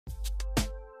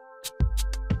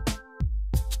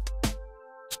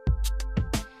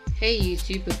Hey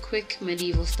YouTube, a quick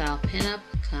medieval style pinup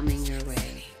coming your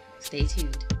way. Stay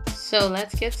tuned. So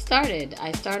let's get started.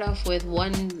 I start off with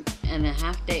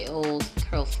 1.5 day old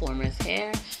Curlformers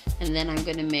hair, and then I'm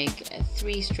going to make a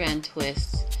 3-strand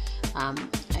twist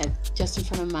just in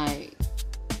front of my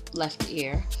left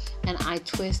ear, and I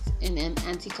twist in an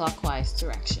anti-clockwise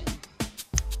direction.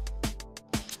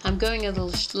 I'm going a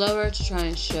little slower to try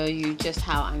and show you just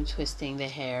how I'm twisting the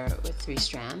hair with 3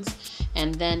 strands.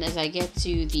 And then as I get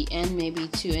to the end, maybe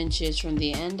 2 inches from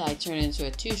the end, I turn into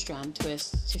a 2-strand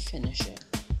twist to finish it.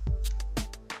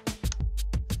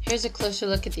 Here's a closer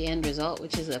look at the end result,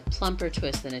 which is a plumper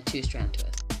twist than a 2-strand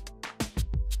twist.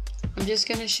 I'm just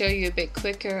going to show you a bit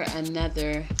quicker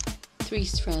another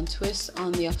 3-strand twist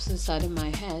on the opposite side of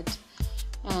my head,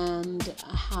 and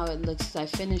how it looks as I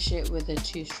finish it with a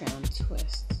 2-strand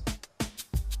twist.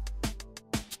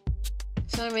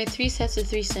 So I made 3 sets of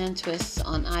 3-strand twists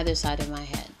on either side of my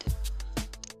head.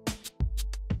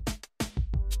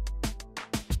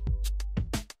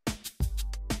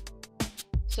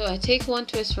 So I take one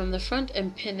twist from the front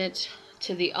and pin it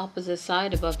to the opposite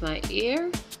side above my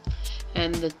ear,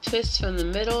 and the twist from the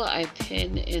middle I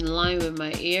pin in line with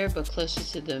my ear but closer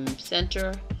to the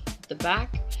center at the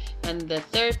back, and the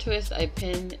third twist I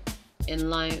pin in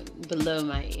line below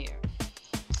my ear.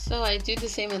 So I do the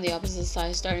same on the opposite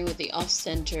side, starting with the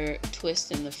off-center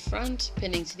twist in the front,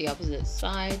 pinning to the opposite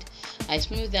side. I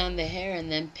smooth down the hair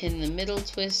and then pin the middle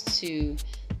twist to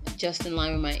just in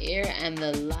line with my ear, and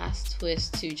the last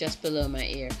twist to just below my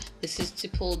ear. This is to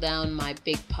pull down my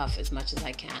big puff as much as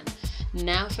I can.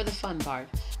 Now for the fun part,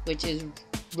 which is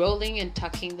rolling and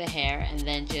tucking the hair and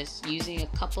then just using a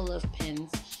couple of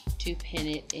pins to pin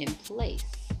it in place.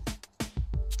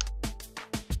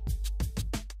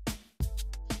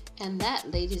 And that,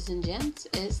 ladies and gents,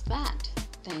 is that.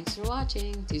 Thanks for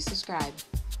watching. Do subscribe.